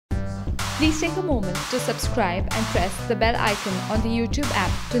Please take a moment to subscribe and press the bell icon on the YouTube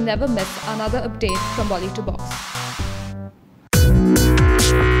app to never miss another update from Bolly to Box.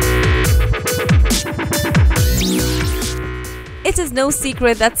 It is no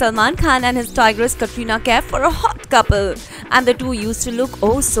secret that Salman Khan and his tigress Katrina Kaif were a hot couple, and the two used to look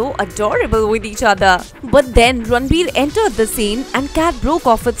oh so adorable with each other. But then Ranbir entered the scene and Kat broke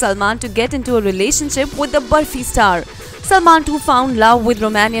off with Salman to get into a relationship with the Barfi star. Salman too found love with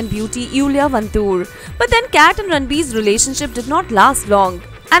Romanian beauty Yulia Vantur. But then Kat and Ranbir's relationship did not last long,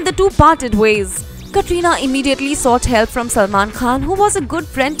 and the two parted ways. Katrina immediately sought help from Salman Khan, who was a good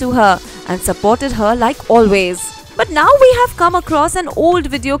friend to her and supported her like always. But now we have come across an old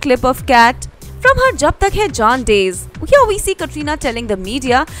video clip of Kat from her Jab Tak Hai Jaan days. Here we see Katrina telling the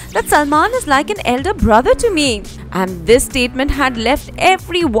media that Salman is like an elder brother to me, and this statement had left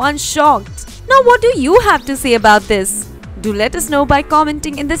everyone shocked. Now what do you have to say about this? Do let us know by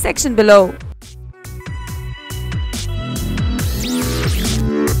commenting in the section below.